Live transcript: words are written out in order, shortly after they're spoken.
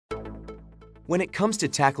When it comes to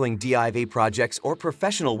tackling DIY projects or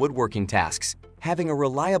professional woodworking tasks, having a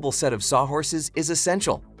reliable set of Sawhorses is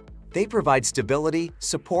essential. They provide stability,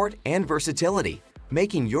 support, and versatility,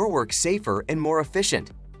 making your work safer and more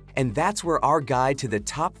efficient. And that's where our guide to the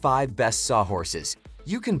top 5 best Sawhorses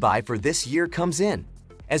you can buy for this year comes in.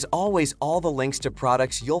 As always, all the links to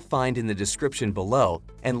products you'll find in the description below,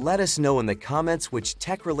 and let us know in the comments which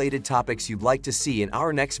tech-related topics you'd like to see in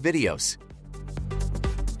our next videos.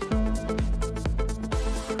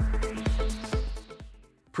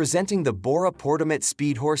 Presenting the Bora Portamate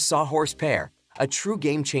Speedhorse Sawhorse pair, a true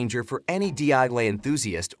game changer for any DIY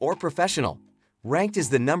enthusiast or professional. Ranked as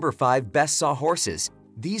the number 5 best Sawhorses,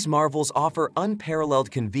 these marvels offer unparalleled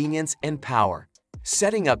convenience and power.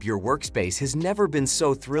 Setting up your workspace has never been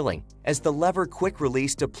so thrilling, as the lever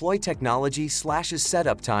quick-release deploy technology slashes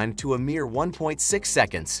setup time to a mere 1.6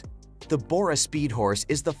 seconds. The Bora Speedhorse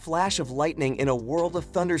is the flash of lightning in a world of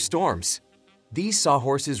thunderstorms. These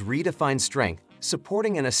Sawhorses redefine strength,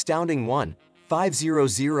 supporting an astounding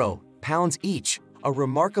 1,500 pounds each, a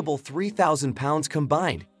remarkable 3,000 pounds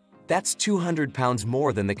combined. That's 200 pounds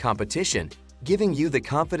more than the competition, giving you the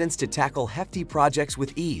confidence to tackle hefty projects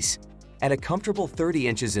with ease. At a comfortable 30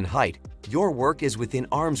 inches in height, your work is within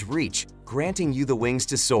arm's reach, granting you the wings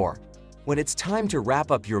to soar. When it's time to wrap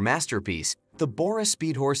up your masterpiece, the Bora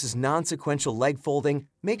Speedhorse's non-sequential leg folding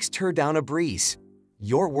makes teardown a breeze.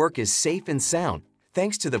 Your work is safe and sound,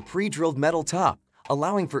 thanks to the pre-drilled metal top,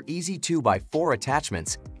 allowing for easy 2x4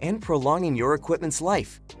 attachments and prolonging your equipment's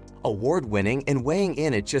life. Award-winning and weighing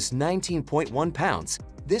in at just 19.1 pounds,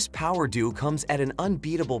 this power do comes at an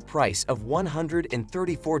unbeatable price of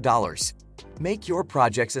 $134. Make your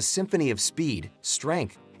projects a symphony of speed,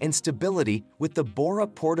 strength, and stability with the Bora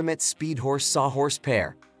Portamate Speedhorse Sawhorse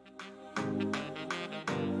pair.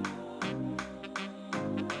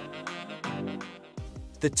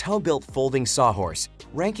 The ToughBuilt Folding Sawhorse,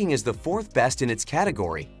 ranking as the 4th best in its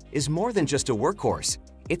category, is more than just a workhorse.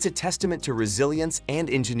 It's a testament to resilience and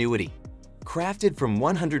ingenuity. Crafted from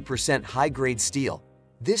 100% high-grade steel,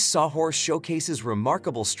 this Sawhorse showcases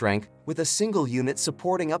remarkable strength with a single unit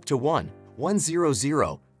supporting up to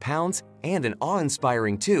 1,100 pounds and an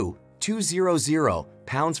awe-inspiring 2,200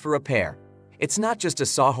 pounds for a pair. It's not just a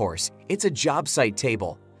Sawhorse, it's a job site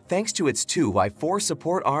table, thanks to its 2x4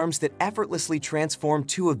 support arms that effortlessly transform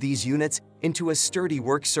 2 of these units into a sturdy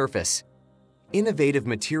work surface. Innovative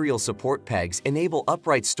material support pegs enable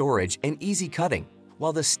upright storage and easy cutting,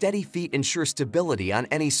 while the steady feet ensure stability on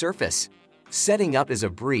any surface. Setting up is a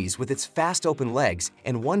breeze with its fast open legs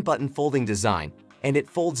and one-button folding design, and it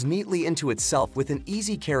folds neatly into itself with an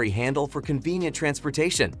easy carry handle for convenient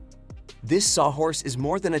transportation. This Sawhorse is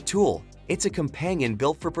more than a tool, it's a companion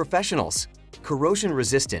built for professionals.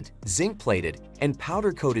 Corrosion-resistant, zinc-plated, and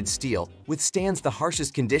powder-coated steel withstands the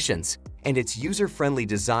harshest conditions, and its user-friendly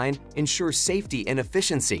design ensures safety and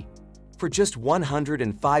efficiency. For just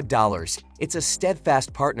 $105, it's a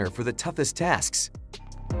steadfast partner for the toughest tasks.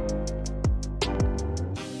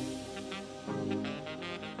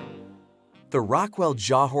 The Rockwell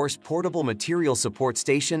JawHorse Portable Material Support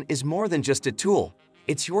Station is more than just a tool.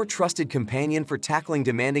 It's your trusted companion for tackling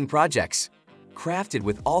demanding projects. Crafted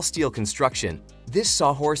with all-steel construction, this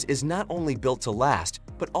Sawhorse is not only built to last,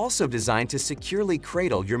 but also designed to securely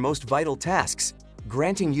cradle your most vital tasks,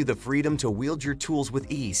 granting you the freedom to wield your tools with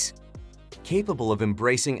ease. Capable of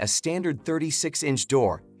embracing a standard 36-inch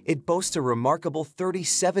door, it boasts a remarkable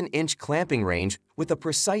 37-inch clamping range with a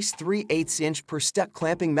precise 3/8-inch per step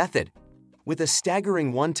clamping method. With a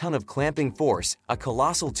staggering 1 ton of clamping force, a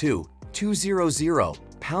colossal 2,200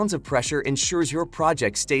 pounds of pressure ensures your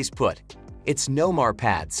project stays put. Its no-mar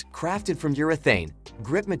pads, crafted from urethane,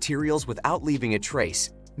 grip materials without leaving a trace,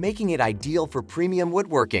 making it ideal for premium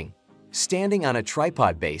woodworking. Standing on a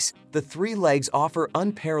tripod base, the 3 legs offer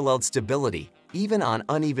unparalleled stability, even on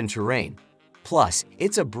uneven terrain. Plus,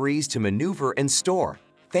 it's a breeze to maneuver and store,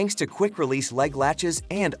 thanks to quick-release leg latches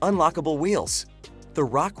and unlockable wheels. The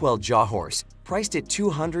Rockwell JawHorse, priced at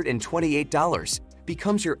 $228,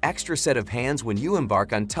 becomes your extra set of hands when you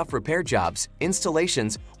embark on tough repair jobs,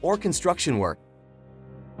 installations, or construction work.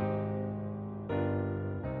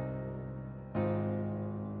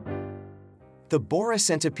 The Bora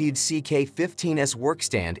Centipede CK15S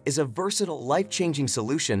workstand is a versatile, life-changing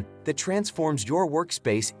solution that transforms your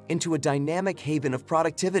workspace into a dynamic haven of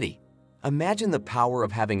productivity. Imagine the power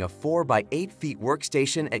of having a 4x8 feet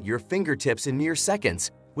workstation at your fingertips in mere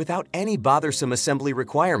seconds without any bothersome assembly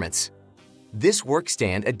requirements. This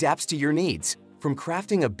workstand adapts to your needs, from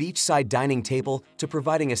crafting a beachside dining table to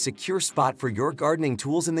providing a secure spot for your gardening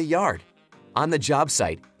tools in the yard. On the job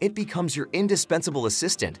site, it becomes your indispensable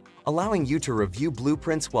assistant, allowing you to review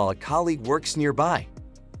blueprints while a colleague works nearby.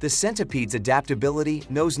 The Centipede's adaptability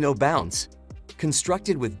knows no bounds.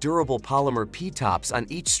 Constructed with durable polymer P-tops on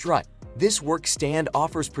each strut, this work stand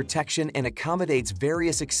offers protection and accommodates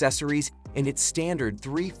various accessories in its standard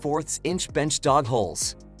 3/4-inch bench dog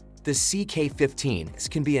holes. The CK15s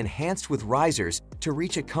can be enhanced with risers to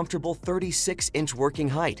reach a comfortable 36-inch working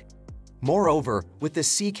height. Moreover, with the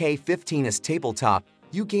CK15's tabletop,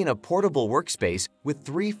 you gain a portable workspace with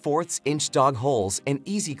 3/4-inch dog holes and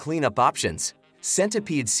easy cleanup options.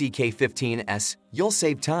 Centipede CK15s, you'll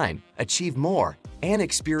save time, achieve more, and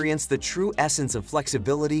experience the true essence of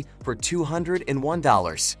flexibility for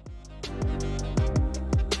 $201.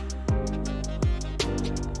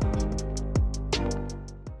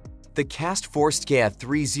 The KastForce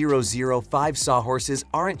KF3005 Sawhorses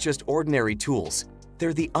aren't just ordinary tools.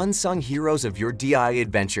 They're the unsung heroes of your DIY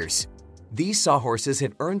adventures. These Sawhorses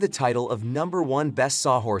have earned the title of #1 Best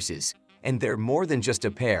Sawhorses, and they're more than just a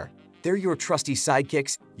pair. They're your trusty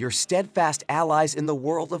sidekicks, your steadfast allies in the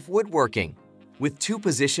world of woodworking. With 2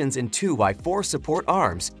 positions and 2x4 support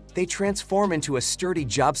arms, they transform into a sturdy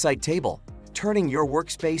job site table, turning your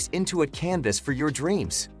workspace into a canvas for your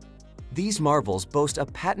dreams. These marvels boast a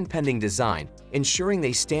patent-pending design, ensuring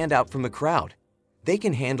they stand out from the crowd. They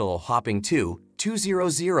can handle a whopping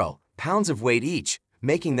 200 pounds of weight each,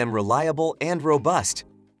 making them reliable and robust.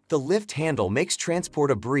 The lift handle makes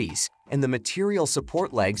transport a breeze, and the material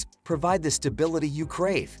support legs provide the stability you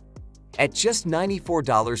crave. At just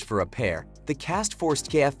 $94 for a pair, the KastForce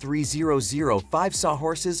KF3005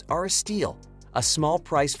 Sawhorses are a steal, a small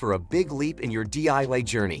price for a big leap in your DIY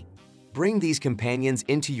journey. Bring these companions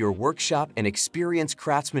into your workshop and experience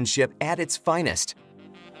craftsmanship at its finest.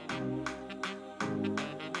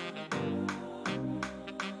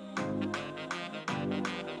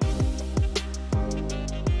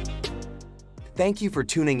 Thank you for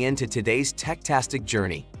tuning in to today's tech-tastic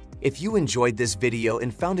journey. If you enjoyed this video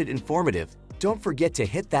and found it informative, don't forget to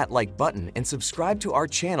hit that like button and subscribe to our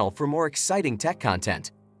channel for more exciting tech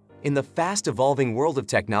content. In the fast-evolving world of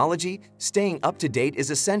technology, staying up to date is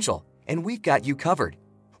essential, and we've got you covered.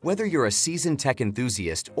 Whether you're a seasoned tech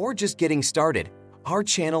enthusiast or just getting started, our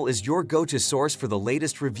channel is your go-to source for the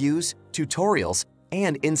latest reviews, tutorials,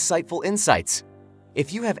 and insightful insights.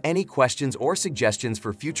 If you have any questions or suggestions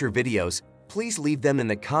for future videos, please leave them in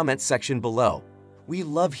the comments section below. We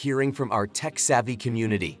love hearing from our tech-savvy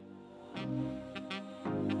community.